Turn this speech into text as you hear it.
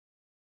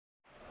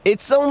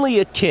It's only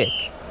a kick,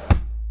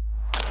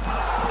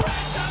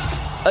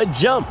 a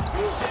jump,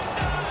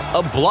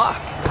 a block.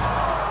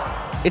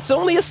 It's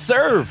only a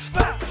serve.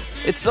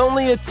 It's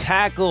only a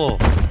tackle,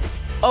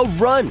 a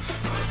run.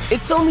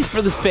 It's only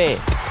for the fans.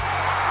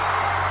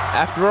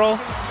 After all,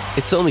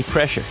 it's only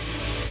pressure.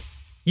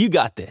 You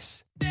got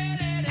this.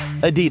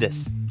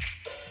 Adidas.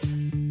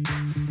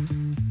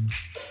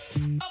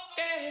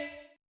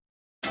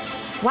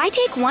 Why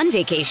take one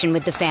vacation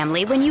with the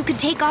family when you could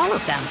take all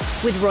of them?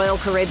 With Royal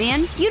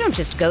Caribbean, you don't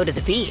just go to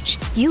the beach.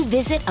 You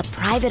visit a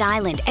private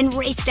island and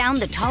race down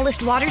the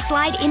tallest water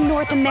slide in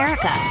North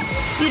America.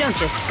 You don't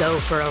just go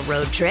for a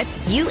road trip.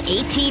 You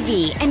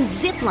ATV and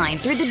zip line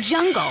through the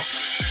jungle.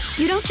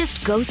 You don't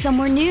just go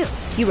somewhere new.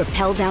 You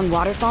rappel down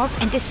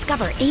waterfalls and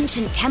discover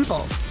ancient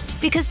temples.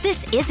 Because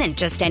this isn't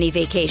just any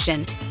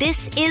vacation.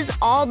 This is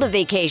all the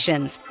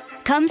vacations.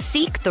 Come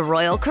seek the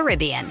Royal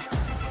Caribbean.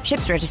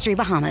 Ships Registry,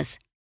 Bahamas.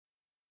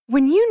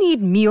 When you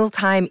need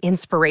mealtime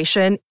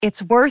inspiration,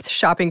 it's worth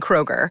shopping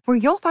Kroger, where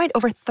you'll find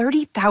over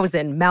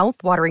 30,000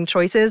 mouth-watering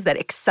choices that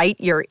excite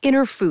your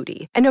inner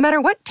foodie. And no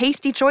matter what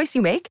tasty choice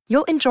you make,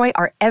 you'll enjoy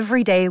our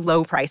everyday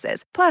low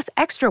prices, plus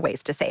extra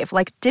ways to save,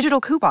 like digital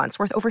coupons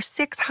worth over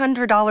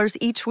 $600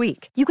 each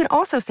week. You can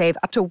also save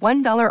up to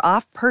 $1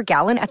 off per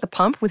gallon at the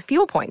pump with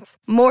fuel points.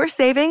 More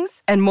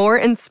savings and more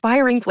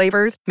inspiring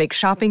flavors make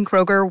shopping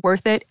Kroger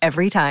worth it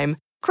every time.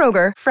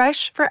 Kroger,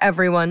 fresh for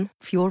everyone.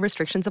 Fuel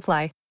restrictions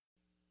apply.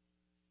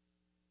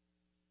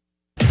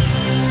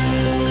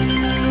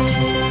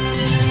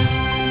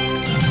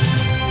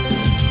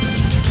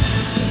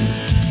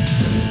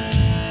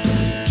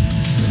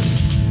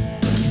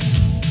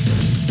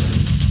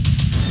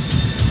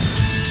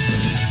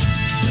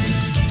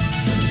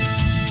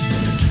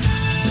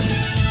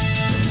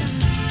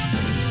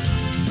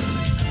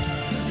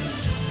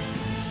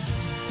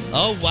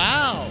 Oh,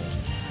 wow.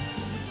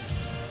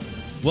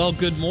 Well,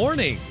 good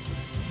morning.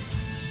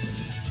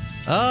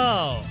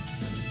 Oh,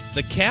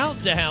 the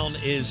countdown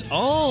is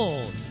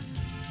on.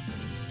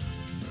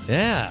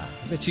 Yeah,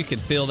 I bet you can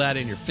feel that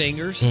in your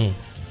fingers.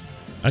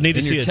 I need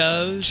to see your a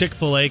toes.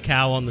 Chick-fil-A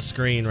cow on the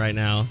screen right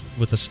now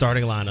with the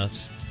starting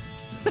lineups.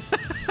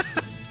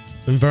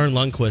 And Vern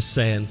Lundquist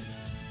saying,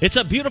 "It's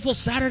a beautiful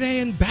Saturday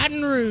in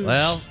Baton Rouge."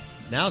 Well,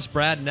 now it's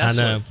Brad Nessler. I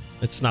know.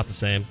 It's not the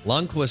same.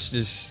 Lundquist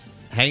is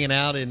hanging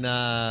out in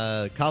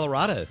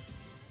Colorado.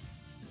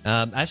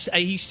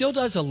 He still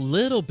does a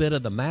little bit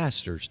of the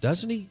Masters,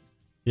 doesn't he?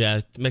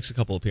 Yeah, makes a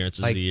couple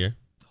appearances a year.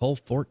 Hole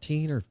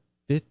 14 or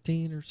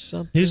 15 or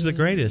something. He's the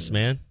greatest,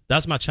 man.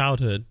 That's my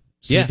childhood.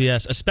 Yeah.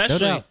 CBS, especially, No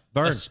doubt.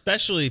 Vern.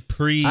 especially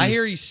pre. I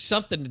hear he's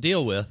something to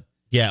deal with.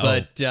 Yeah,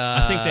 but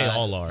I think they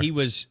all are. He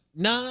was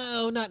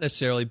not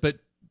necessarily, but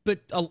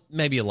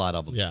maybe a lot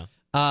of them. Yeah.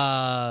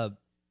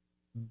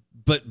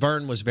 But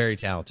Vern was very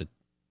talented.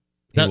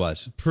 He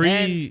was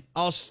and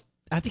also,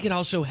 I think it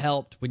also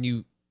helped when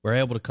you were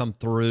able to come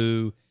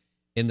through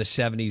in the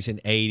 70s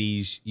and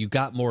 80s. You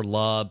got more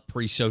love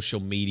pre-social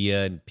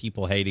media and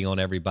people hating on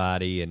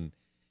everybody, and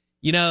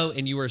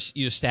and you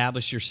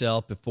established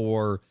yourself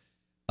before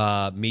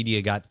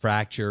media got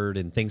fractured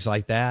and things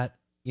like that.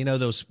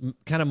 Those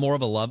kind of more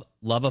of a love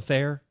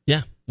affair.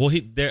 Yeah. Well,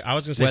 I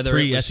was going to say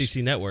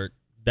pre-SEC Network.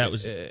 That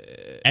was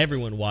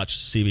everyone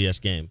watched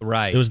CBS game.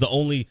 Right. It was the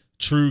only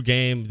true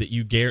game that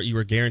you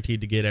were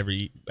guaranteed to get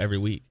every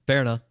week.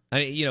 Fair enough. I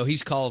mean,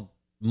 he's called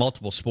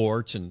multiple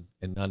sports and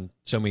done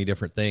so many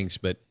different things,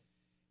 but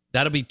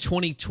that'll be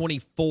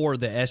 2024.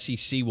 The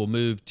SEC will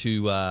move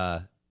to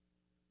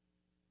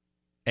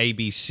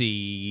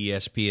ABC,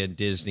 ESPN,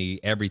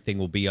 Disney. Everything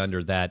will be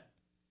under that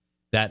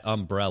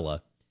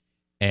umbrella.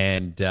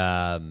 And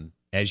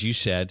as you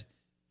said,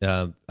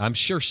 I'm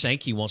sure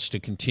Sankey wants to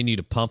continue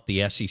to pump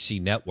the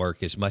SEC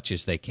network as much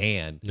as they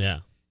can. Yeah.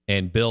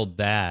 And build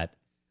that.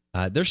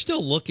 They're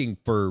still looking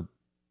for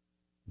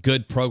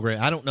good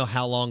program. I don't know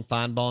how long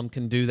Feinbaum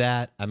can do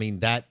that. I mean,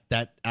 that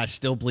I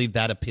still believe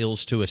that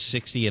appeals to a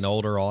 60 and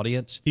older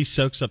audience. He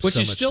soaks up which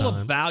so is much still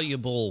time. a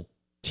valuable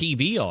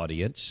TV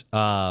audience.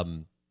 I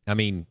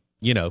mean,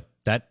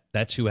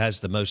 that's who has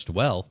the most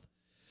wealth.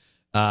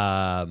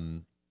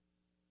 And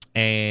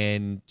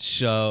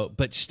so,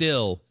 but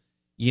still,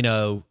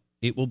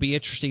 it will be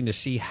interesting to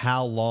see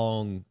how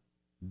long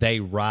they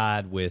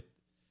ride with.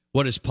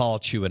 What is Paul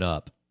chewing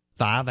up?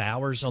 5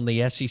 hours on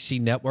the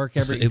SEC network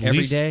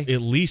every day?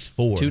 At least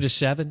 4. 2 to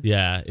 7?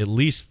 Yeah, at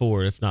least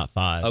 4, if not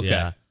 5. Okay.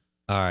 Yeah.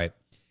 All right.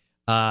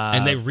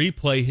 And they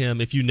replay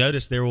him. If you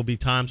notice, there will be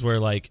times where,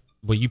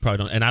 you probably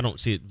don't, and I don't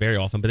see it very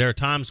often, but there are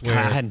times where.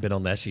 I hadn't been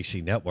on the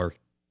SEC network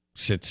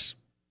since,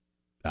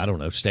 I don't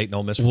know, State and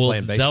Ole Miss were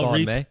playing baseball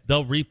in May.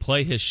 They'll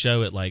replay his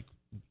show at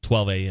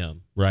 12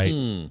 a.m., right?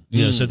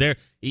 So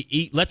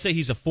let's say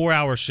he's a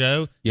 4-hour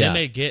show. Yeah. They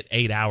may get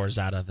 8 hours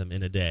out of him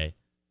in a day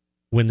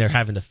when they're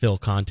having to fill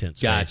content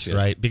space, Gotcha.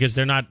 right? Because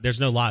there's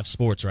no live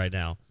sports right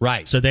now.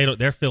 Right. So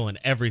they're filling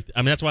everything.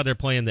 I mean, that's why they're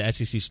playing the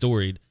SEC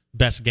storied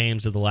best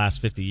games of the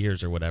last 50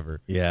 years or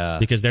whatever. Yeah.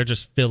 Because they're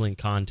just filling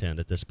content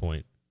at this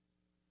point.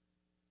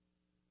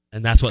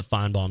 And that's what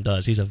Feinbaum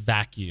does. He's a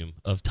vacuum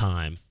of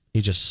time.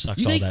 He just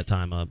sucks all that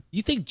time up.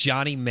 You think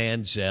Johnny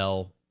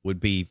Manziel would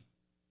be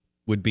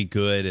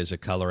good as a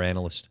color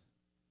analyst?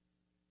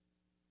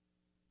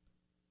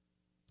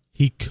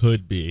 He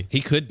could be.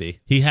 He could be.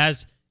 He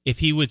has, if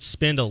he would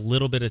spend a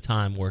little bit of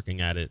time working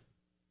at it,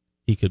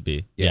 he could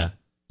be. Yeah.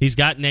 He's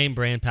got name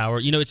brand power.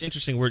 You know, it's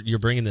interesting you're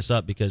bringing this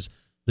up because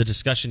the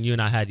discussion you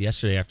and I had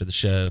yesterday after the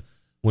show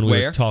when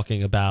we were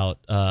talking about,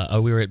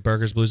 we were at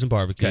Burgers, Blues, and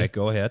Barbecue. Okay,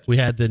 go ahead. We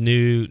had the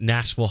new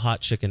Nashville hot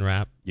chicken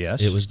wrap.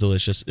 Yes. It was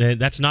delicious. And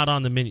that's not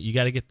on the menu. You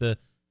got to get the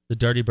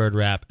Dirty Bird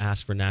wrap.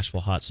 Ask for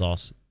Nashville hot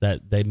sauce.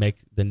 That they make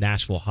the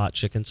Nashville hot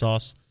chicken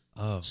sauce.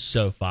 Oh,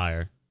 so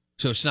fire.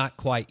 So it's not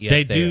quite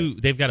yet.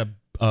 They've got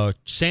a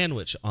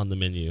sandwich on the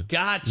menu.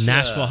 Gotcha.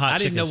 Nashville hot chicken. I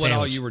didn't know what sandwich.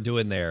 all you were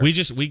doing there. We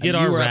get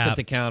our wrap. You were wrap up at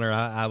the counter.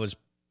 I was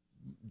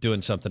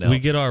doing something else. We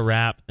get our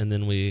wrap and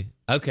then we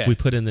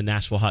put in the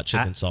Nashville hot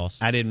chicken sauce.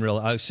 I didn't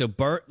realize. So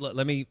Bert,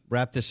 let me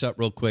wrap this up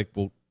real quick.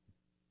 Well,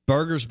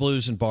 Burgers,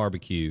 Blues, and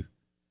Barbecue,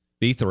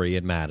 B3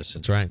 in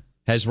Madison. That's right.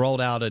 Has rolled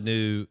out a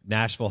new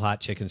Nashville hot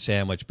chicken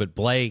sandwich, but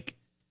Blake,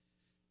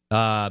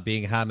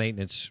 being high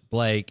maintenance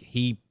Blake,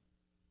 he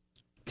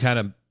kind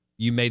of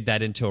you made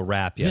that into a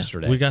wrap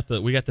yesterday. We got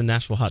the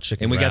Nashville hot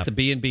chicken and we wrap. got the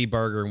B&B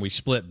burger, and we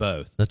split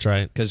both. That's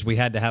right, because we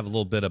had to have a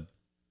little bit of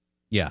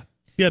mix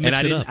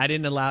and I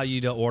didn't allow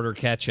you to order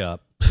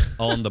ketchup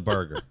on the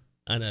burger.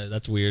 I know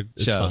that's weird.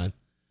 It's fine.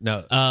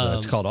 No,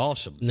 it's called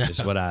awesome. No.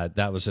 Is what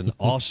that was an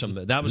awesome.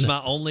 That was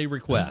my only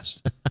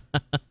request.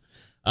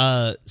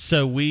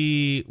 So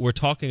we were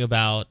talking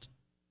about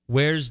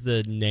where's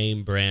the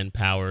name brand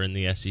power in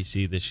the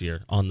SEC this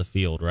year on the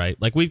field, right?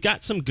 Like we've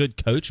got some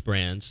good coach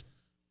brands,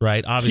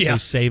 right? Obviously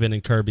Saban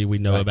and Kirby we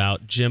know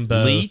about.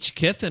 Jimbo, Leach,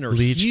 Kiffin are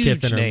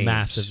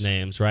massive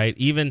names, right?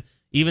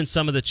 Even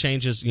some of the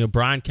changes, you know,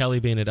 Brian Kelly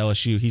being at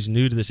LSU, he's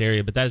new to this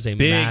area, but that is a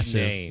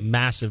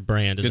massive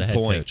brand as a head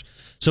coach.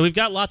 So we've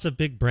got lots of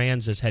big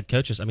brands as head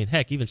coaches. I mean,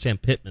 heck, even Sam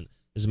Pittman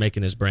is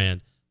making his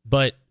brand.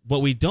 But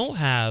what we don't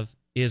have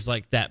is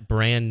like that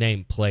brand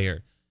name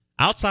player.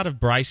 Outside of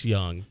Bryce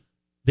Young,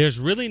 there's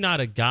really not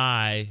a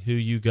guy who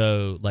you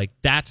go, like,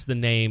 that's the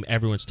name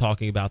everyone's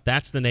talking about.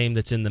 That's the name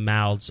that's in the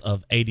mouths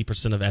of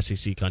 80% of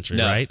SEC country,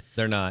 right?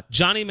 They're not.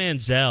 Johnny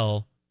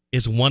Manziel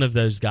is one of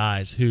those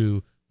guys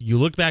who you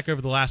look back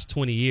over the last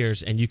 20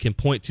 years and you can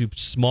point to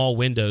small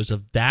windows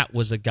of that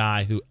was a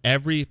guy who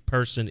every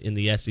person in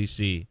the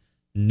SEC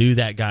knew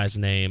that guy's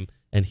name,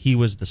 and he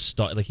was the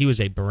star. Like, he was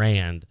a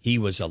brand. He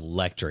was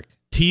electric.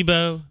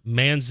 Tebow,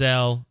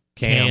 Manziel,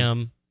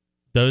 Cam,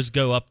 those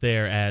go up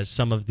there as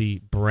some of the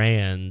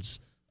brands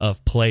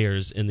of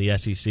players in the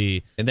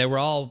SEC. And they were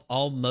all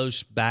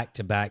almost back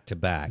to back to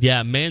back.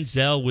 Yeah,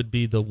 Manziel would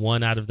be the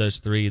one out of those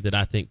three that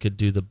I think could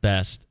do the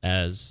best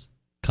as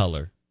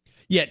color.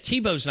 Yeah,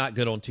 Tebow's not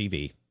good on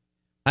TV.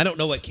 I don't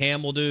know what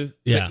Cam will do.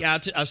 Yeah.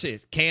 But I'll say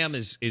Cam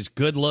is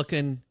good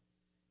looking,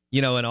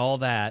 you know, and all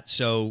that.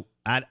 So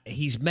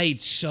he's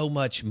made so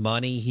much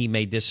money, he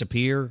may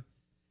disappear.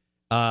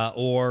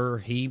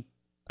 Or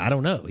I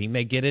don't know, he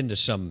may get into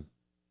some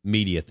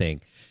media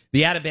thing.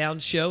 The Out of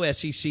Bounds Show,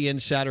 SEC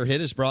Insider Hit,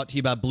 is brought to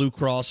you by Blue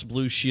Cross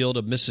Blue Shield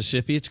of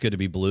Mississippi. It's good to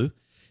be blue,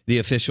 the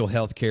official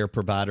healthcare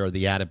provider of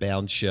the Out of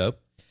Bounds Show.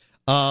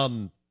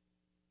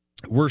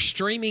 We're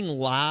streaming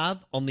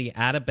live on the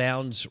Out of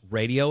Bounds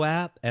radio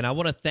app, and I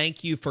want to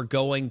thank you for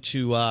going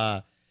to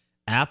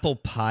Apple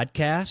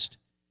Podcast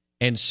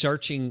and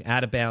searching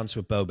Out of Bounds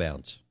with Bo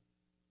Bounds.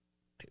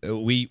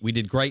 We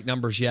did great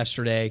numbers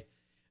yesterday.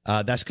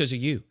 That's because of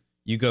you.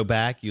 You go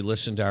back, you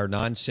listen to our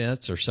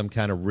nonsense or some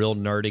kind of real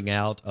nerding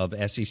out of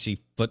SEC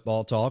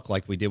football talk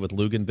like we did with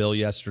Luganville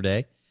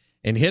yesterday,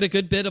 and hit a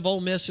good bit of Ole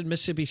Miss and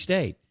Mississippi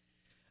State.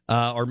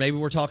 Or maybe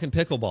we're talking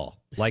pickleball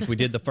like we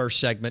did the first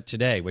segment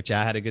today, which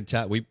I had a good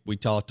time. We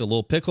talked a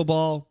little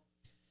pickleball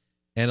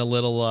and a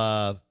little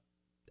I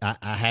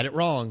had it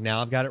wrong.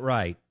 Now I've got it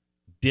right.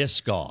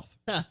 Disc golf.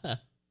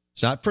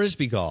 It's not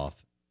Frisbee golf.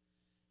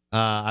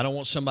 I don't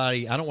want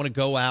to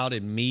go out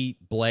and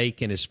meet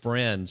Blake and his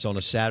friends on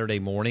a Saturday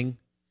morning,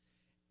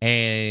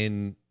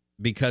 and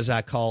because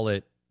I call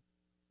it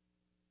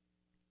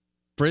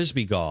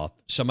Frisbee golf,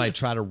 somebody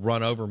try to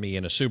run over me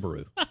in a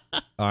Subaru.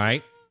 All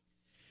right?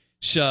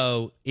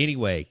 So,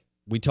 anyway,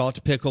 we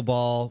talked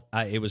pickleball.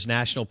 It was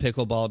National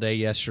Pickleball Day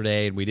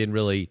yesterday, and we didn't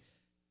really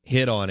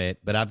hit on it,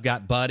 but I've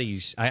got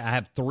buddies. I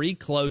have 3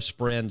 close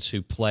friends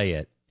who play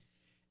it,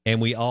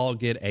 and we all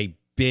get a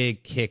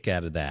big kick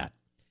out of that.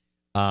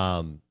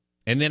 And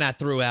then I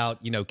threw out,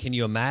 you know, can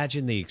you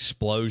imagine the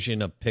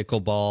explosion of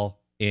pickleball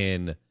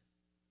in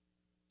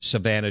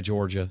Savannah,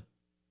 Georgia,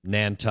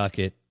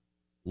 Nantucket,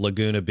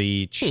 Laguna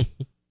Beach,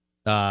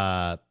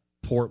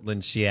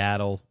 Portland,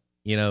 Seattle,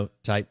 you know,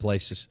 type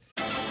places.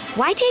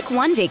 Why take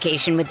one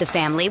vacation with the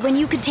family when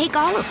you could take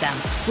all of them?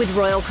 With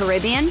Royal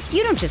Caribbean,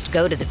 you don't just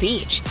go to the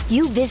beach.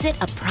 You visit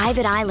a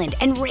private island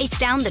and race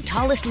down the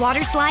tallest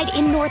water slide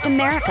in North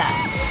America.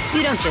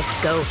 You don't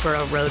just go for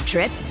a road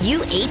trip. You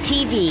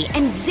ATV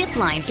and zip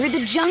line through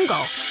the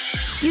jungle.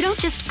 You don't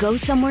just go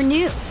somewhere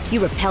new.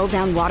 You rappel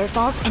down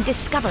waterfalls and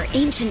discover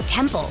ancient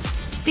temples.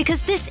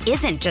 Because this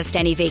isn't just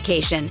any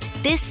vacation.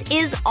 This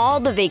is all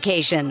the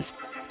vacations.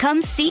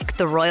 Come seek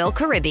the Royal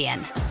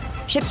Caribbean.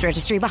 Ships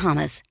Registry,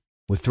 Bahamas.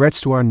 With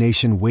threats to our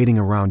nation waiting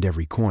around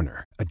every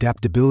corner,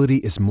 adaptability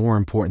is more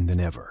important than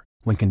ever.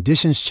 When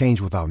conditions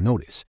change without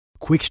notice,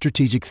 quick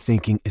strategic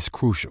thinking is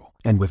crucial.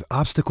 And with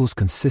obstacles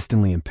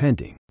consistently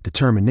impending,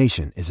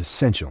 determination is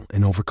essential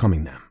in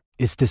overcoming them.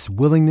 It's this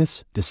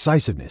willingness,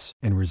 decisiveness,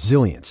 and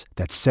resilience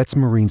that sets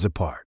Marines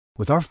apart.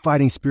 With our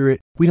fighting spirit,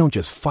 we don't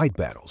just fight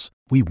battles,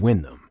 we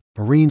win them.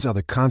 Marines are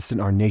the constant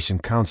our nation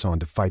counts on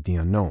to fight the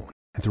unknown.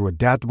 And through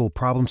adaptable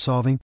problem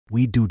solving,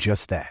 we do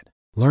just that.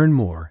 Learn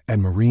more at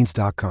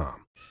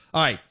marines.com.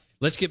 All right,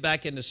 let's get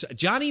back into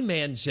Johnny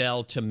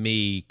Manziel. To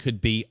me,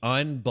 could be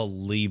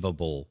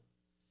unbelievable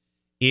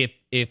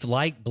if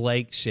like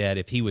Blake said,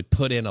 if he would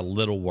put in a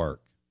little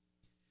work.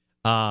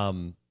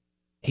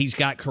 He's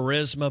got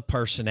charisma,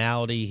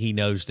 personality. He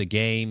knows the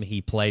game.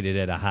 He played it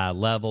at a high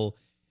level.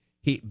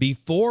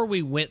 Before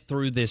we went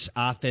through this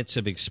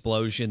offensive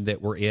explosion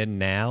that we're in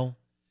now,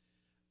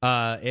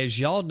 as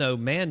y'all know,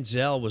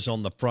 Manziel was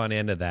on the front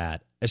end of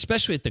that,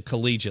 especially at the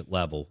collegiate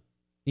level.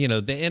 You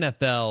know, the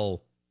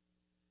NFL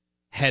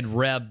had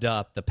revved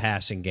up the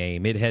passing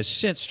game. It has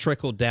since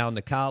trickled down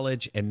to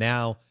college, and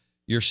now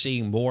you're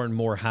seeing more and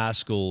more high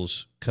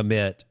schools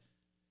commit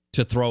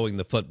to throwing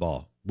the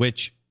football,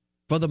 which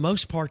for the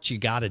most part you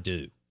got to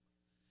do.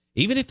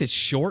 Even if it's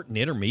short and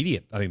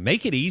intermediate. I mean,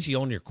 make it easy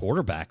on your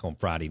quarterback on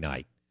Friday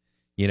night.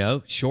 You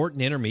know, short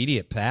and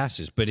intermediate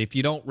passes. But if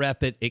you don't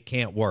rep it, it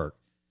can't work.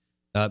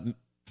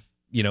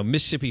 You know,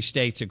 Mississippi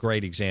State's a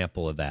great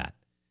example of that.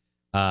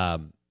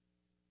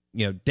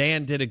 You know,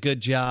 Dan did a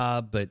good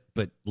job,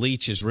 but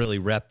Leach has really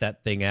repped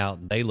that thing out,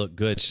 and they looked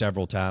good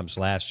several times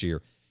last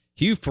year.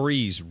 Hugh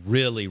Freeze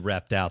really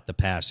repped out the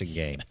passing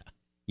game,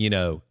 you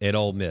know, at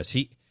Ole Miss.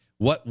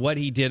 What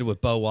he did with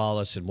Bo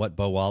Wallace and what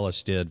Bo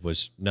Wallace did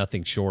was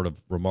nothing short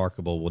of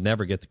remarkable. Will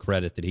never get the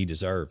credit that he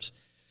deserves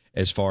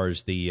as far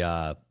as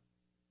the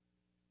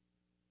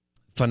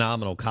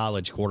phenomenal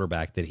college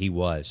quarterback that he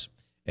was.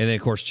 And then,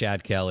 of course,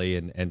 Chad Kelly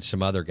and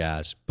some other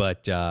guys.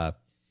 But, I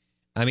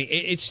mean,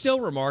 it's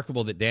still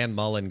remarkable that Dan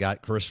Mullen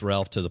got Chris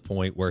Relf to the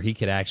point where he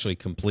could actually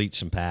complete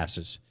some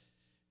passes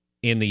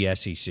in the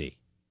SEC,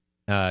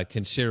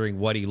 considering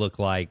what he looked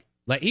like.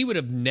 Like, he would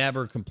have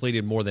never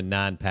completed more than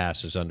 9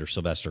 passes under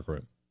Sylvester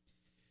Groom.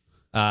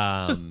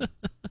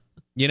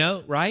 You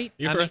know, right?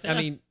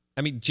 I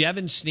mean,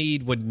 Jevon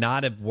Sneed would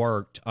not have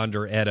worked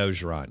under Ed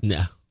Ogeron.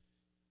 No.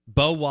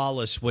 Bo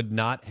Wallace would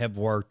not have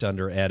worked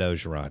under Ed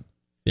Ogeron.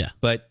 Yeah.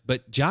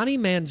 But Johnny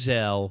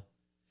Manziel,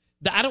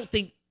 I don't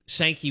think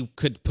Sankey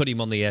could put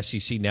him on the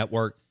SEC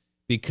network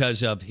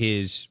because of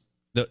he's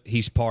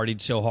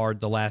partied so hard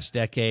the last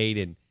decade,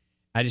 and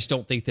I just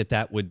don't think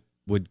that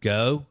would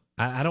go.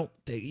 I don't,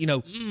 you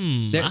know,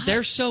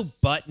 they're so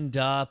buttoned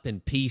up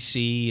and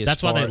PC.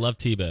 That's why they love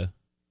Tebow,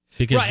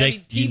 because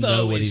right, Tebow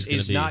know what he's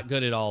is not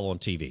good at all on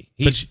TV.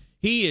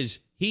 He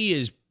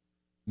is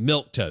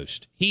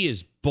milquetoast. He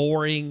is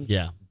boring.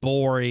 Yeah,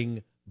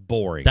 boring.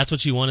 That's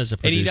what you want as a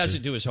producer. And he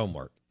doesn't do his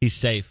homework. He's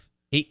safe.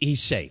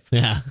 He's safe.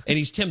 Yeah. And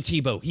he's Tim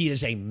Tebow. He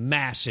is a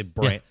massive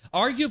brand. Yeah.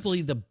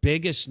 Arguably the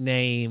biggest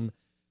name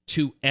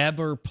to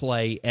ever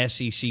play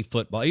SEC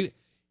football.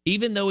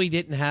 Even though he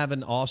didn't have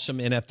an awesome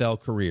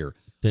NFL career.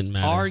 Didn't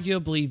matter.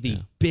 Arguably the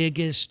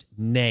biggest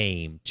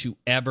name to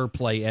ever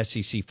play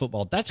SEC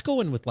football. That's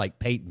going with like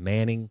Peyton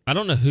Manning. I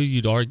don't know who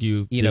you'd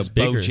argue you know,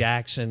 bigger. Bo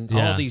Jackson,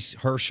 all these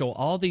Herschel,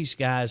 all these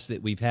guys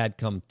that we've had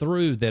come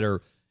through that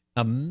are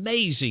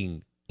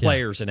amazing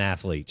players and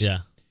athletes. Yeah.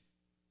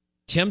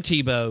 Tim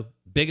Tebow,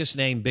 biggest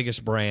name,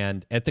 biggest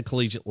brand at the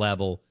collegiate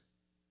level,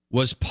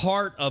 was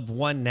part of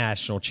one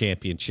national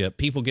championship.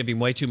 People give him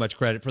way too much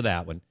credit for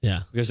that one.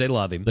 Yeah. Because they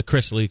love him. The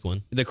Chris Leak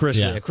one.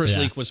 Chris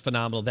Leak was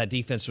phenomenal. That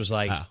defense was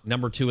like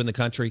number 2 in the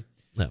country.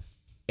 No.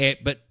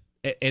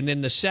 And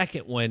then the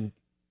second one,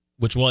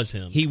 which was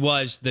him. He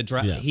was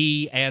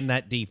he and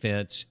that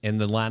defense and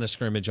the line of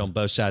scrimmage on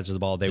both sides of the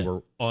ball, they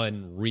were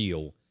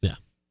unreal. Yeah.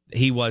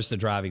 He was the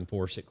driving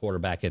force at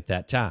quarterback at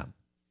that time.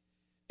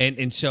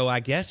 And so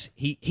I guess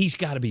he's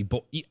got to be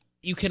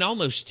you can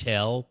almost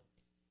tell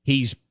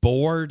he's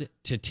bored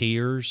to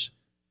tears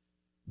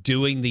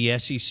doing the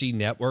SEC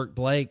network,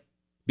 Blake,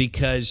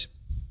 because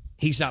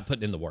he's not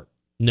putting in the work.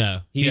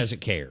 No. He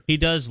doesn't care. He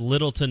does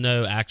little to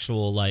no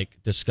actual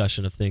like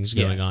discussion of things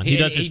going on. He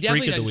does his freak of the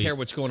week. He definitely doesn't care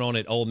what's going on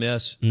at Ole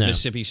Miss,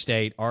 Mississippi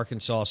State,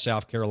 Arkansas,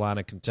 South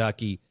Carolina,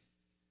 Kentucky,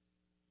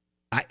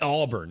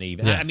 Auburn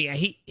even. Yeah. I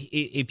mean,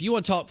 if you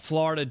want to talk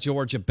Florida,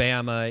 Georgia,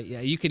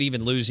 Bama, you could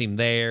even lose him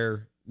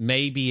there.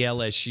 Maybe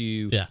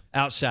LSU. Yeah.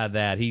 Outside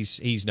that,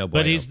 he's no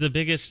bueno. But he's the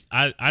biggest.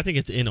 I think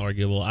it's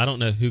inarguable. I don't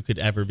know who could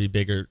ever be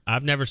bigger.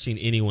 I've never seen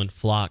anyone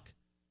flock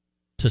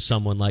to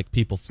someone like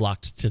people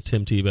flocked to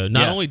Tim Tebow.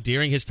 Not only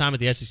during his time at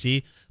the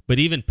SEC, but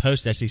even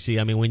post-SEC.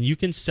 I mean, when you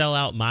can sell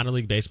out minor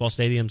league baseball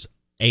stadiums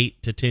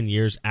 8 to 10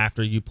 years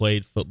after you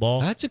played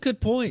football. That's a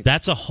good point.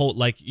 That's a whole,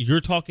 like, you're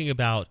talking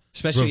about.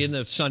 Especially in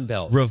the Sun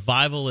Belt.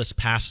 Revivalist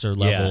pastor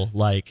level.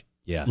 Like,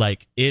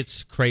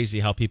 it's crazy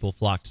how people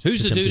flocked to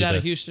Who's the Tim dude Tebow. out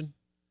of Houston?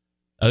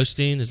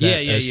 Osteen, is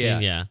that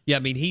Osteen? Yeah, I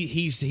mean,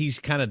 he's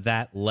kind of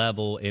that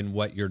level in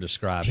what you're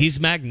describing. He's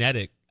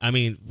magnetic. I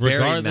mean,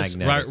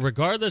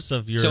 regardless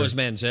of your... So is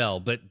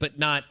Manziel, but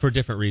not... For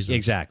different reasons.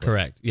 Exactly.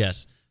 Correct,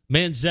 yes.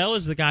 Manziel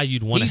is the guy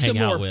you'd want to hang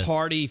out with. He's the more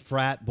party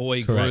frat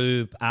boy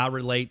group. I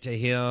relate to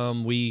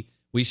him. We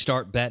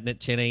start betting at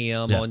 10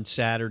 a.m. on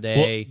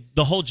Saturday. Well,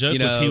 the whole joke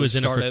was he was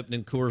in start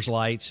opening Coors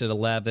Lights at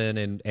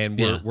 11,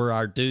 and we're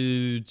our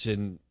dudes,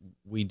 and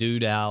we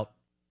dude out,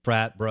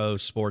 frat bro,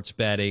 sports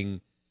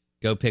betting,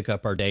 go pick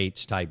up our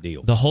dates type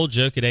deal. The whole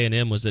joke at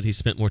A&M was that he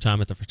spent more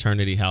time at the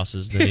fraternity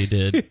houses than he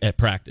did at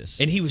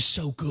practice. And he was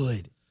so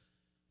good.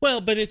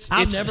 Well, but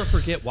I'll never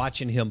forget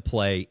watching him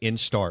play in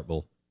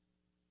Starkville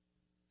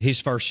his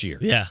first year.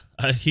 Yeah,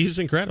 he's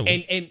incredible.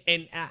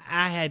 And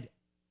I had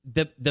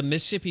the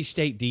Mississippi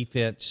State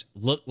defense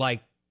looked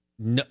like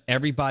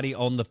everybody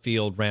on the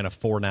field ran a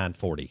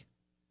 4.940.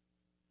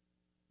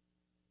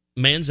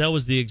 Manziel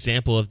was the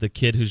example of the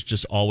kid who's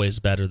just always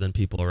better than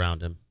people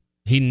around him.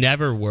 He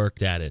never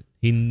worked at it.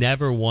 He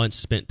never once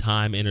spent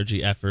time,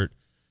 energy, effort.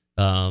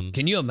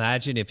 Can you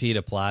imagine if he had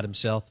applied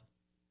himself?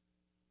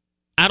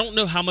 I don't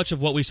know how much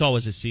of what we saw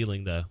was his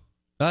ceiling, though.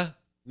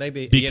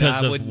 Maybe.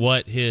 Because of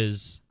what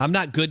his... I'm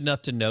not good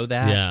enough to know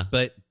that,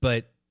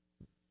 but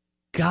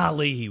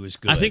golly, he was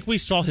good. I think we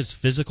saw his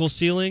physical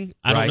ceiling.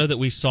 I don't know that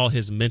we saw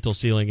his mental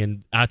ceiling.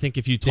 And I think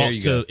if you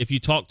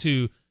talk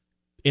to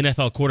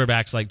NFL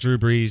quarterbacks like Drew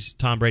Brees,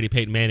 Tom Brady,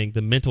 Peyton Manning,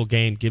 the mental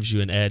game gives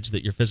you an edge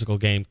that your physical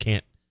game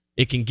can't.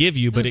 It can give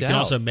you, but it can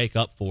also make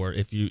up for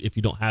if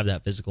you don't have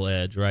that physical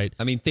edge, right?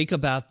 I mean, think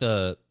about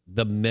the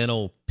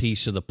mental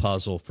piece of the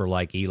puzzle for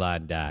like Eli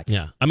and Dak.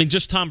 Yeah. I mean,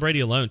 just Tom Brady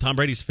alone. Tom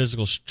Brady's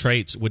physical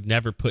traits would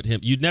never put him.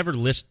 You'd never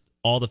list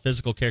all the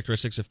physical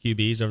characteristics of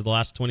QBs over the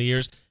last 20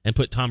 years and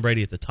put Tom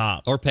Brady at the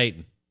top. Or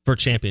Peyton. For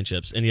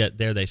championships. And yet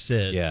there they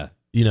sit. Yeah.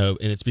 And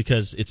it's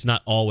because it's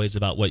not always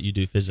about what you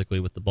do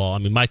physically with the ball. I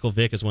mean, Michael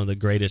Vick is one of the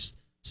greatest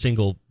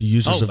single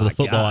users of the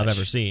football I've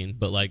ever seen.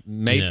 But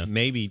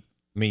maybe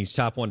he's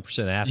top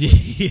 1%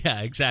 athlete.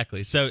 Yeah,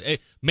 exactly. So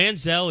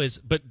Manziel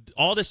but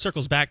all this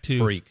circles back to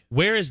freak.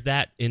 Where is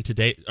that in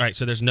today? All right,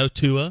 so there's no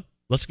Tua.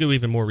 Let's go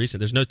even more recent.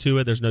 There's no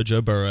Tua. There's no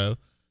Joe Burrow.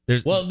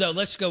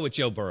 Let's go with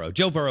Joe Burrow.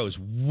 Joe Burrow is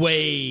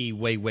way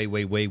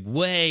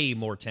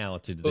more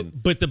talented than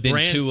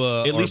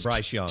Tua at least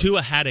Bryce Young.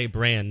 Tua had a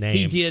brand name.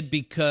 He did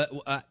because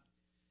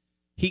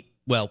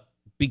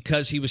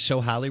he was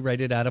so highly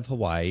rated out of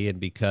Hawaii, and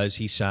because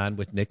he signed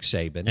with Nick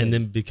Saban, and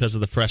then because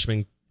of the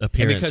freshman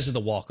appearance, and because of the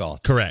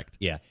walk-off. Correct.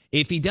 Yeah.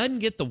 If he doesn't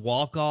get the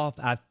walk-off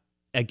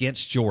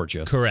against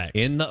Georgia, correct,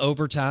 in the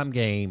overtime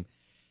game,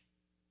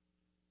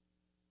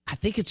 I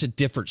think it's a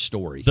different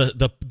story.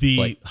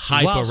 The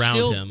hype around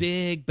still him,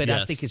 big, but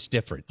yes. I think it's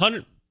different.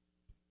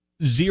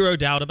 Zero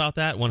doubt about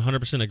that.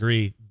 100%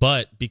 agree.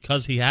 But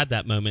because he had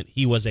that moment,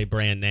 he was a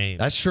brand name.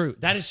 That's true.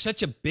 That is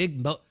such a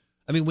big.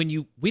 I mean,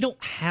 we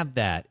don't have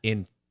that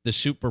in the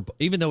Super Bowl,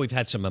 even though we've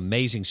had some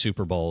amazing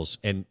Super Bowls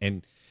and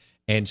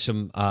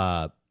some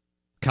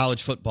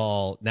college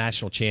football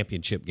national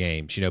championship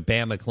games.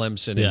 Bama,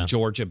 Clemson, and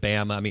Georgia,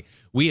 Bama. I mean,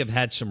 we have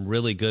had some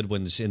really good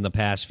ones in the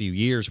past few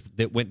years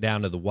that went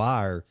down to the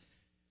wire.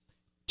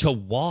 To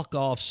walk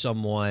off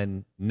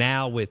someone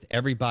now with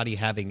everybody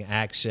having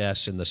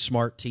access and the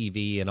smart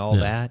TV and all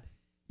that,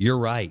 you're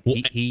right.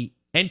 Well, he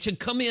to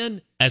come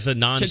in as a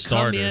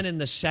non-starter, to come in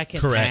the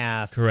second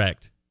half,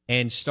 correct,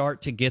 and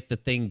start to get the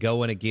thing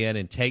going again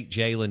and take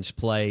Jalen's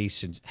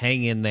place and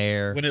hang in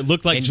there when it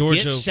looked like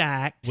Georgia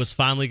sacked. Was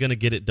finally going to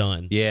get it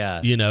done.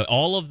 Yeah,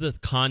 all of the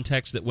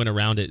context that went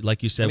around it,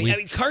 like you said, I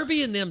mean,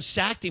 Kirby and them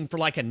sacked him for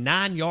like a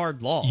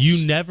 9-yard loss.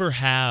 You never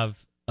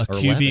have a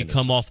QB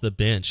come off the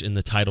bench in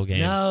the title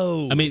game.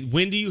 No. I mean,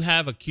 when do you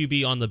have a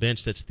QB on the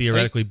bench that's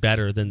theoretically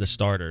better than the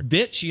starter?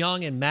 Vince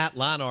Young and Matt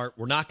Leinart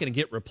were not going to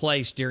get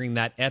replaced during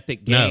that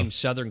epic game,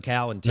 Southern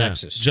Cal and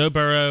Texas. Joe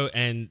Burrow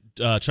and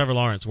Trevor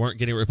Lawrence weren't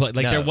getting replaced.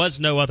 There was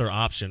no other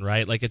option,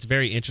 right? It's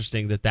very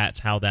interesting that that's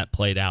how that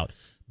played out.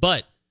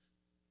 But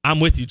I'm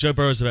with you. Joe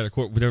Burrow's a better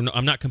quarterback.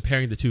 I'm not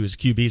comparing the two as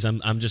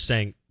QBs. I'm just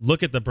saying,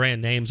 look at the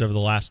brand names over the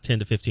last 10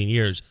 to 15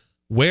 years,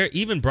 where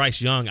even Bryce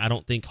Young, I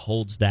don't think,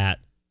 holds that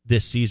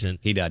this season.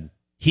 He doesn't.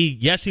 He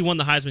won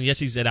the Heisman. Yes,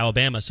 he's at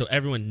Alabama, so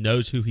everyone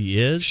knows who he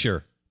is.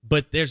 Sure.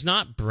 But there's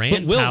not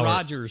brand Will power.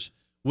 Rogers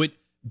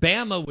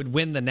Bama would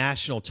win the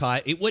national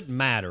title. It wouldn't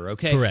matter,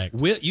 okay? Correct.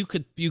 You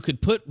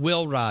could put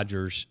Will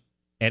Rogers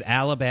at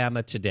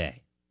Alabama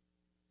today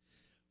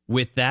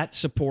with that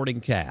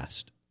supporting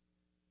cast,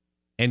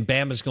 and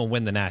Bama's going to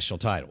win the national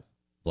title,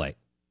 Blake.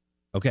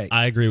 Okay?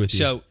 I agree with you.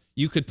 So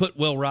you could put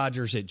Will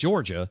Rogers at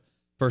Georgia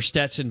for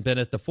Stetson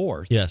Bennett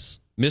IV. Yes.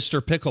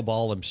 Mr.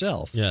 Pickleball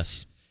himself.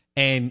 Yes.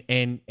 And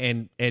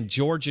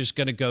Georgia's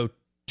going to go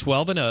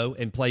 12-0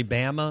 and play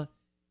Bama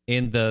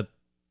in the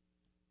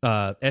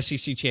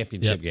SEC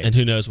championship game. And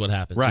who knows what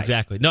happens. Right.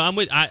 Exactly. No,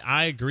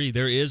 I agree.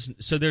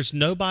 There's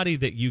nobody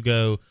that you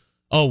go,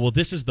 oh, well,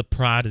 this is the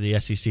pride of the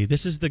SEC.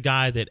 This is the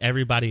guy that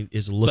everybody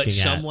is looking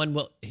at. But someone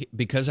will,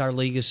 because our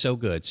league is so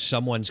good,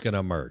 someone's going to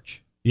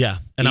emerge. Yeah.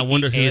 And I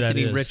wonder who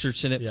Anthony that is.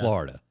 Richardson at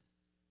Florida.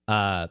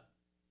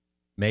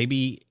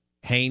 Maybe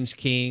Haynes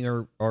King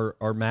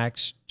or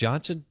Max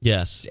Johnson?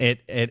 Yes. At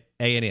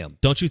A&M.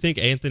 Don't you think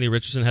Anthony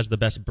Richardson has the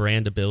best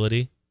brand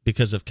ability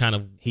because of kind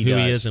of who he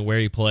is and where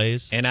he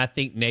plays? And I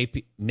think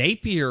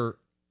Napier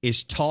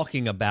is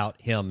talking about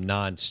him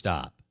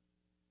nonstop.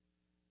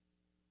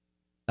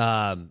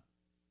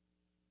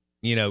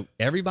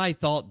 Everybody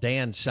thought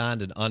Dan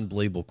signed an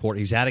unbelievable court.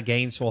 He's out of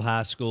Gainesville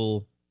High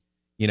School.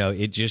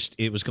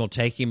 It was going to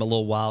take him a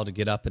little while to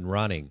get up and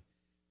running.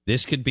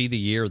 This could be the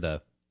year, though.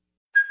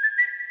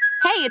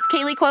 Hey, it's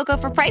Kaylee Cuoco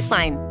for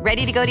Priceline.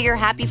 Ready to go to your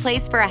happy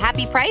place for a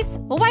happy price?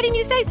 Well, why didn't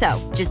you say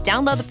so? Just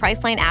download the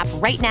Priceline app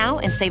right now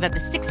and save up to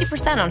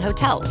 60% on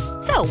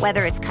hotels. So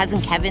whether it's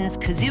Cousin Kevin's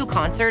Kazoo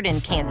Concert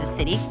in Kansas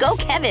City, go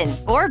Kevin,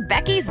 or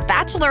Becky's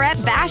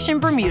Bachelorette Bash in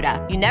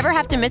Bermuda, you never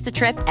have to miss a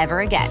trip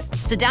ever again.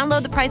 So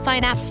download the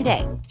Priceline app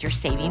today. Your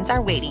savings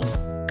are waiting.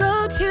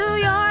 Go to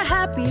your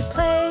happy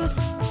place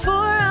for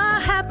a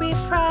happy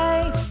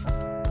price.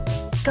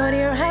 Go to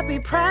your happy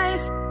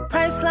price,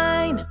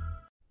 Priceline.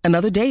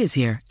 Another day is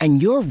here,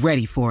 and you're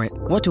ready for it.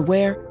 What to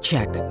wear?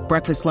 Check.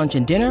 Breakfast, lunch,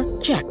 and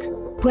dinner? Check.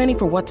 Planning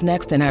for what's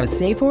next and how to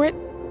save for it?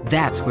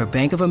 That's where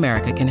Bank of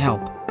America can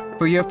help.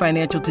 For your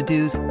financial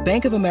to-dos,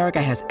 Bank of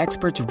America has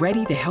experts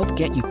ready to help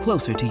get you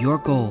closer to your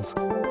goals.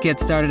 Get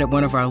started at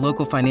one of our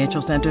local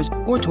financial centers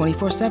or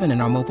 24/7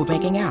 in our mobile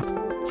banking app.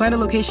 Find a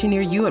location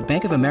near you at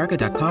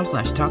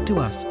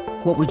bankofamerica.com/talktous.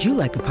 What would you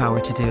like the power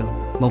to do?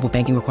 Mobile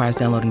banking requires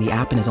downloading the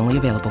app and is only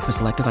available for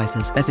select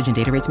devices. Message and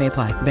data rates may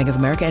apply. Bank of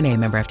America N.A.,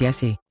 member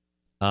FDIC.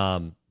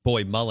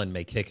 Boy, Mullen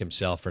may kick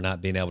himself for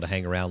not being able to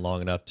hang around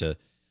long enough to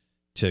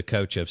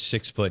coach a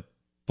 6'4",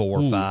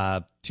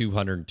 5,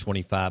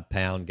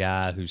 225-pound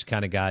guy who's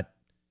kind of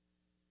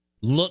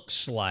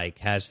looks like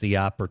has the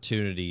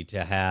opportunity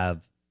to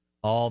have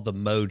all the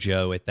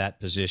mojo at that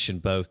position.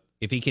 Both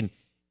if he can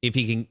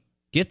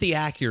get the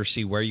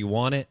accuracy where you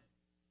want it,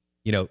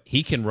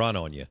 he can run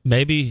on you.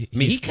 Maybe.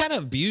 He kind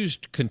of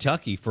abused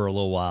Kentucky for a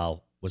little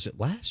while. Was it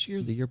last year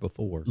or the year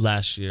before?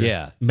 Last year.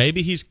 Yeah.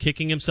 Maybe he's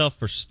kicking himself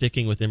for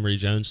sticking with Emory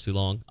Jones too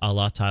long, a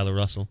la Tyler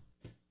Russell.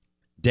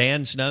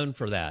 Dan's known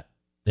for that.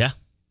 Yeah.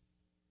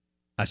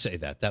 I say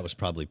that. That was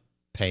probably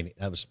painting.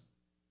 That was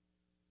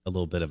a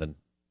little bit of an...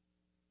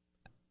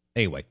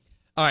 Anyway.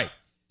 All right.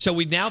 So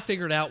we've now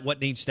figured out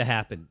what needs to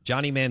happen.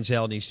 Johnny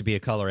Manziel needs to be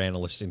a color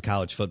analyst in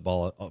college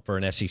football for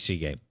an SEC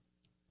game.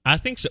 I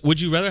think so.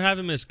 Would you rather have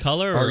him as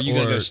color or are you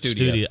going to go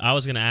studio? I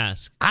was going to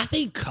ask. I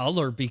think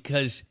color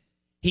because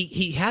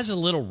he has a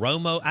little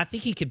Romo. I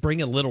think he could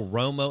bring a little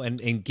Romo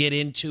and get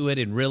into it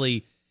and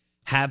really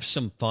have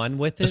some fun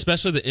with it.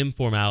 Especially the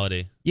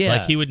informality. Yeah.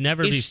 Like he would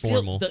never be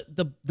formal.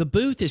 The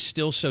booth is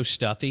still so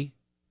stuffy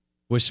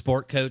with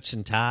sport coats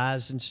and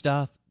ties and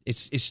stuff.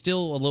 It's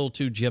still a little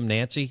too Jim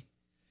Nancy.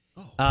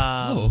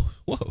 Whoa.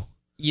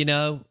 And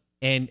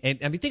I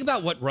mean, think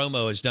about what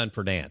Romo has done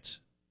for Nance.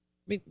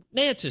 I mean,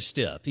 Nance is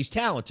stiff. He's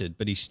talented,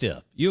 but he's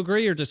stiff. You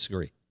agree or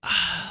disagree?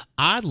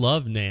 I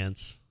love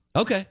Nance.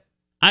 Okay.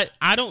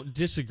 I don't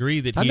disagree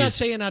that I'm not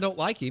saying I don't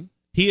like him.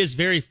 He is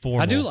very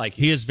formal. I do like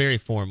him. He is very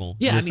formal.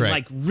 Yeah, You're correct.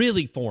 like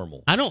really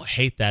formal. I don't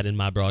hate that in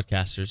my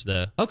broadcasters,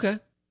 though. Okay.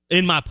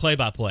 In my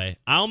play-by-play.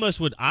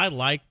 I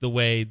like the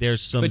way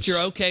there's some... But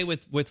you're okay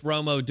with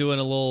Romo doing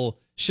a little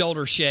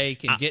shoulder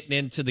shake and getting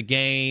into the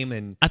game?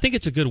 And I think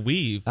it's a good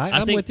weave.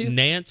 I'm think with you.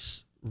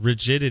 Nance...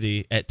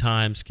 rigidity at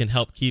times can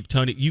help keep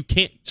Tony. You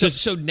can't.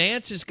 So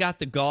Nance has got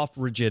the golf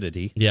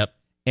rigidity. Yep.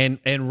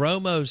 And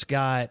Romo's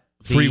got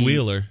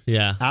freewheeler.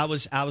 Yeah. I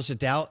was a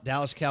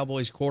Dallas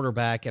Cowboys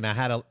quarterback, and I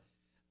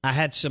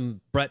had some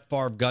Brett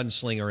Favre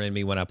gunslinger in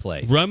me when I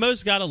played.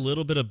 Romo's got a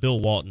little bit of Bill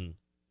Walton,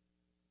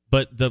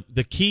 but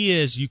the key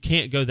is you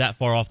can't go that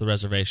far off the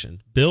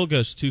reservation. Bill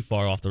goes too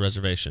far off the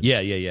reservation.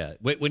 Yeah.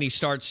 When he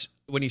starts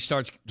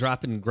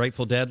dropping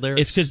Grateful Dead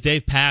lyrics, it's because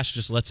Dave Pasch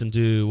just lets him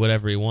do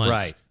whatever he wants.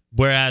 Right.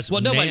 Whereas,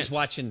 nobody's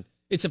watching.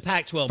 It's a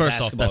Pac-12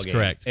 basketball that's game.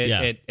 Correct.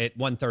 At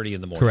 1:30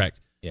 in the morning.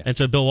 Correct. Yeah. And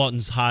so Bill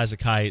Walton's high as a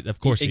kite.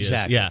 Of course he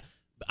exactly. is. Yeah.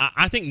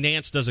 I think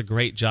Nance does a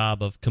great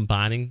job of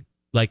combining.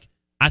 Like,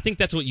 I think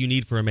that's what you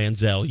need for a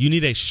Manziel. You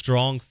need a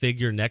strong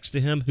figure next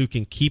to him who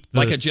can keep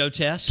like a Joe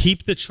Tess,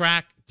 keep the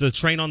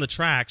train on the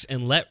tracks,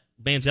 and let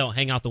Manziel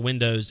hang out the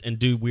windows and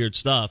do weird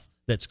stuff.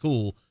 That's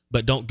cool,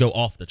 but don't go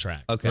off the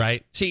track. Okay.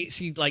 Right.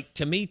 See, like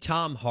to me,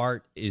 Tom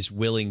Hart is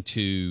willing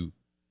to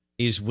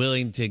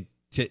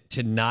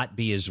not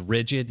be as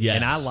rigid, yes.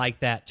 And I like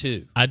that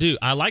too. I do.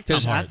 I like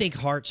Tom Hart. I think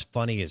Hart's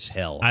funny as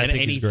hell, and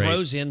he great.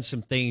 throws in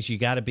some things you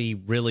got to be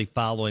really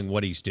following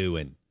what he's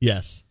doing.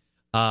 Yes,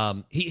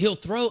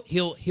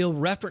 he'll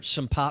reference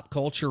some pop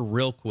culture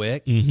real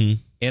quick in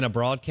a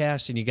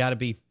broadcast, and you got to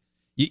be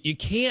you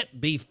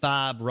can't be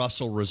 5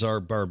 Russell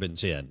Reserve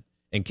bourbons in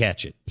and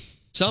catch it.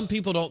 Some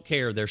people don't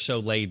care; they're so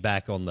laid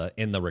back in the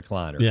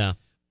recliner. Yeah,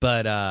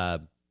 but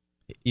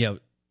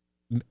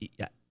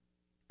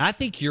I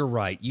think you're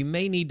right. You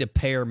may need to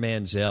pair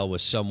Manziel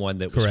with someone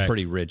that was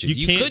pretty rigid.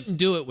 You couldn't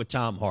do it with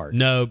Tom Hart.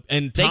 No,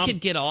 and they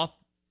could get off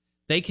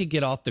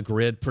the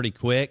grid pretty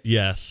quick.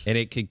 Yes, and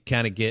it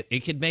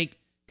could make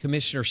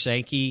Commissioner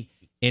Sankey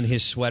in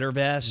his sweater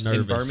vest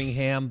in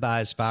Birmingham by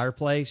his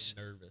fireplace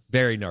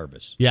Very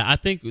nervous. Yeah, I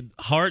think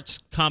Hart's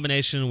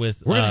combination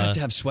with... We're going to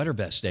have Sweater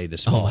Vest Day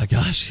this fall. Oh, my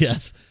gosh,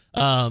 yes.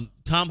 Tom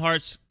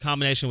Hart's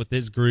combination with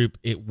his group,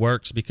 it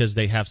works because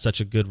they have such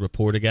a good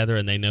rapport together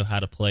and they know how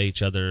to play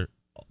each other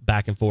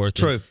back and forth.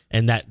 True.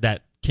 And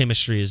that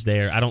chemistry is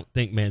there. I don't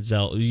think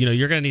Manziel...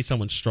 you're going to need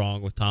someone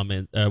strong with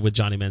with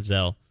Johnny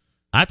Manziel.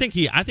 I think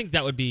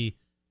that would be...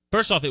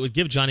 First off, it would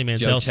give Johnny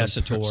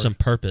Manziel some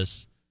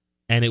purpose.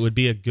 And it would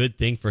be a good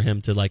thing for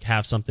him to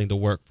have something to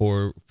work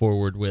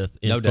forward with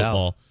in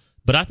football. Doubt.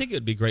 But I think it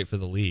would be great for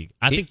the league.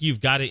 I think you've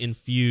got to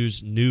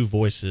infuse new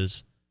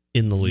voices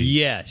in the league.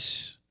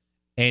 Yes,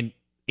 and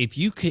if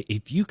you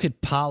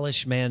could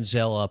polish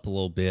Manziel up a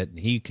little bit and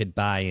he could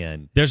buy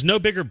in, there's no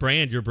bigger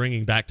brand you're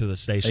bringing back to the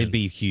station. It'd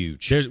be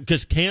huge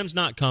because Cam's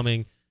not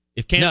coming.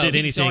 If Cam did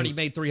anything, he's already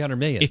made $300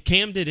 million. If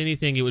Cam did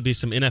anything, it would be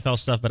some NFL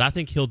stuff. But I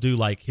think he'll do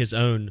his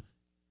own.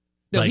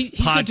 He's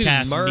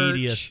podcast merch,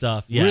 media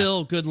stuff,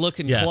 real good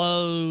looking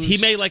clothes. He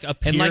may appear,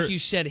 and like you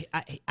said,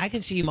 I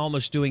can see him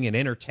almost doing an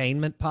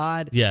entertainment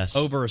pod,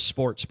 over a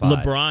sports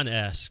pod,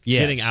 LeBron-esque,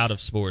 getting out of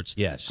sports.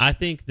 Yes, I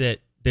think that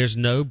there's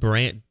no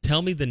brand.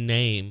 Tell me the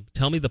name.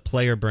 Tell me the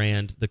player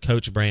brand, the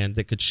coach brand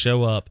that could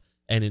show up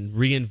and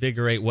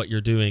reinvigorate what you're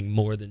doing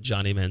more than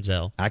Johnny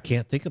Manziel. I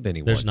can't think of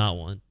anyone. There's not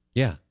one.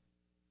 Yeah.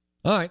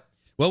 All right.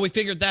 Well, we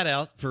figured that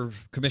out for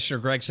Commissioner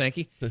Greg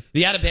Sankey.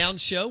 The Out of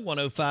Bounds Show,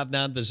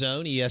 105.9 The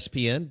Zone,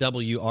 ESPN,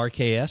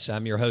 WRKS.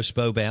 I'm your host,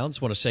 Bo Bounds.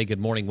 Want to say good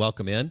morning,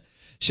 welcome in.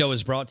 Show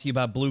is brought to you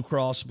by Blue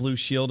Cross Blue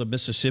Shield of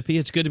Mississippi.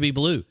 It's good to be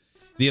blue,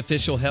 the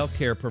official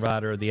healthcare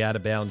provider of the Out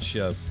of Bounds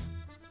Show.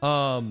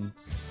 I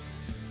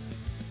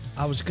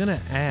was going to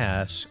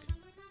ask,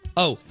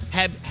 will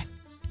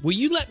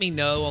you let me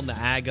know on the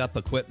Ag Up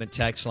Equipment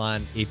text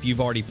line if you've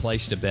already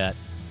placed a bet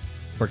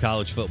for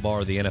college football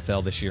or the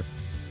NFL this year?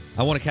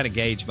 I want to kind of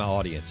gauge my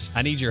audience.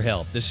 I need your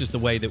help. This is the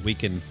way that we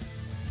can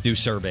do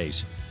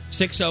surveys.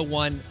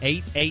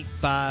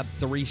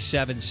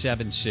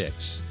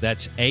 601-885-3776.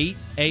 That's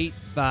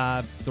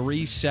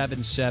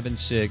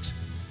 885-3776.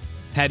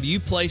 Have you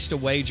placed a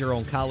wager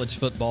on college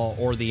football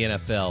or the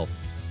NFL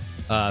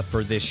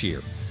for this year?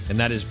 And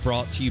that is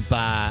brought to you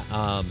by,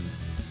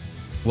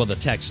 the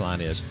text line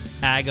is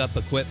Ag Up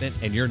Equipment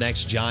and your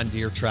next John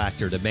Deere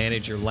tractor to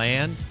manage your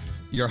land,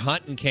 your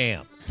hunting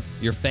camp,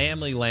 your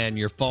family land,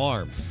 your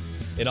farm.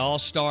 It all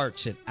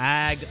starts at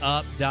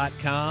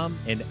agup.com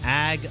and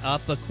Ag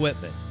Up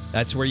Equipment.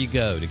 That's where you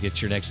go to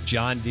get your next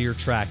John Deere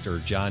tractor,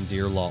 John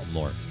Deere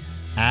lawnmower.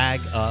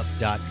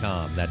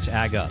 agup.com. That's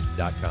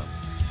agup.com.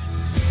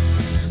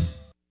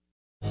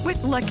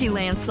 With Lucky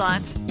Land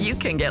Slots, you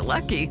can get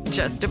lucky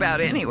just about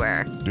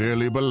anywhere.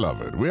 Dearly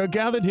beloved, we are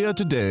gathered here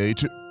today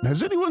to...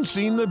 Has anyone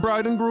seen the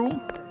bride and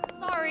groom?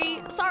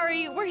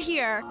 Sorry, we're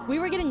here. We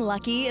were getting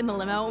lucky in the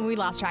limo and we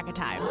lost track of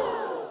time.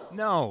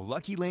 No,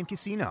 Lucky Land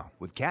Casino,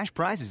 with cash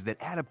prizes that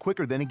add up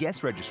quicker than a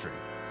guest registry.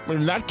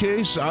 In that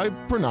case, I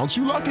pronounce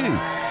you lucky.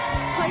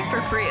 Play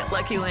for free at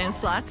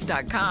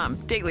LuckyLandSlots.com.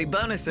 Daily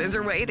bonuses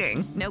are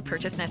waiting. No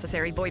purchase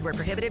necessary. Void where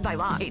prohibited by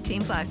law.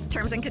 18+.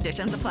 Terms and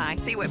conditions apply.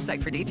 See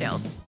website for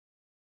details.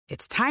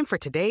 It's time for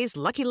today's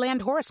Lucky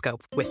Land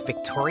horoscope with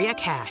Victoria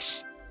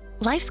Cash.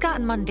 Life's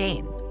gotten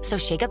mundane, so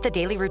shake up the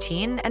daily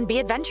routine and be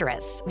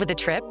adventurous with a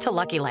trip to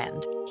Lucky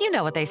Land. You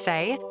know what they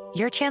say.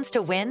 Your chance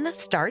to win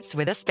starts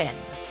with a spin.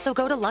 So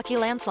go to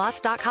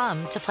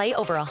LuckyLandSlots.com to play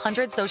over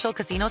 100 social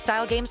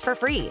casino-style games for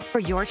free for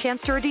your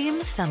chance to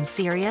redeem some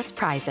serious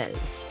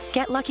prizes.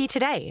 Get lucky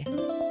today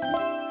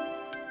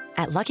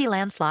at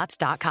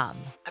LuckyLandSlots.com.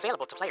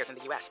 Available to players in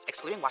the U.S.,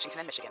 excluding Washington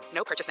and Michigan.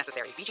 No purchase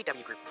necessary.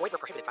 VGW Group. Void where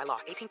prohibited by law.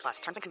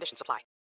 18+. Terms and conditions apply.